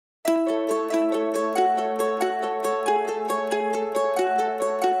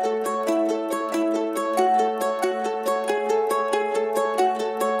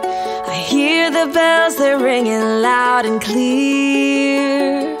the bells, they're ringing loud and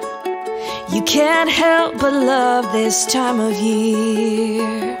clear. You can't help but love this time of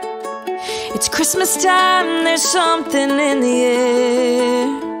year. It's Christmas time, there's something in the air.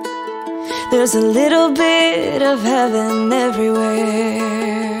 There's a little bit of heaven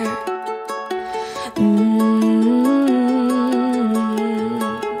everywhere.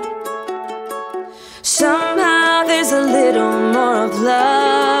 Somehow there's a little more of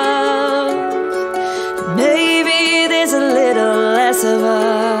love. Maybe there's a little less of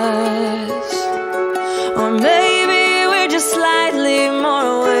us. Or maybe we're just slightly more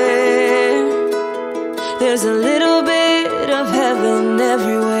aware. There's a little bit of heaven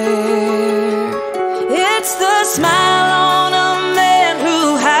everywhere. It's the smile on a man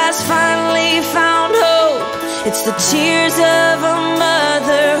who has finally found hope. It's the tears of a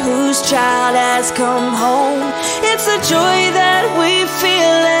mother whose child has come home. It's the joy that we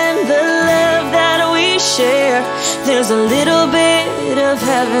feel and the love that we share. There's a little bit of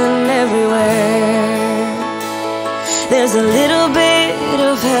heaven everywhere. There's a little bit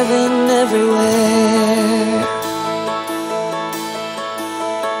of heaven everywhere.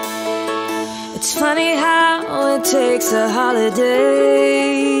 It's funny how it takes a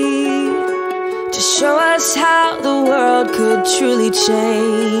holiday to show us how the world could truly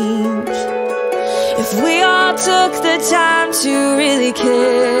change. If we all took the time to really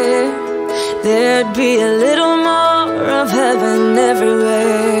care, there'd be a little more of heaven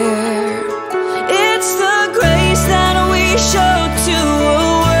everywhere. It's the grace that we show to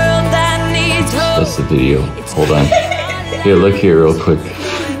a world that needs hope. That's the video. Hold on. Here, look here real quick.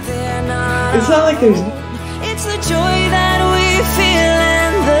 It's not like there's... It's the joy that we feel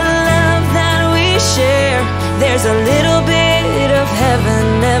and the love that we share. There's a little bit of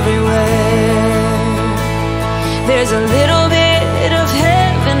heaven everywhere. There's a little bit of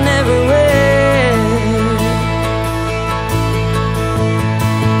heaven everywhere.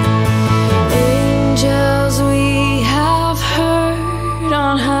 Angels we have heard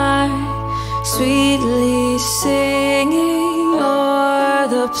on high, sweetly singing o'er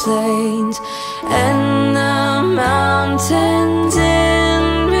the plains and the mountains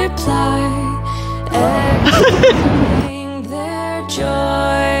in reply, echoing their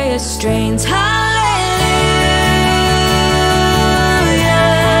joyous strains.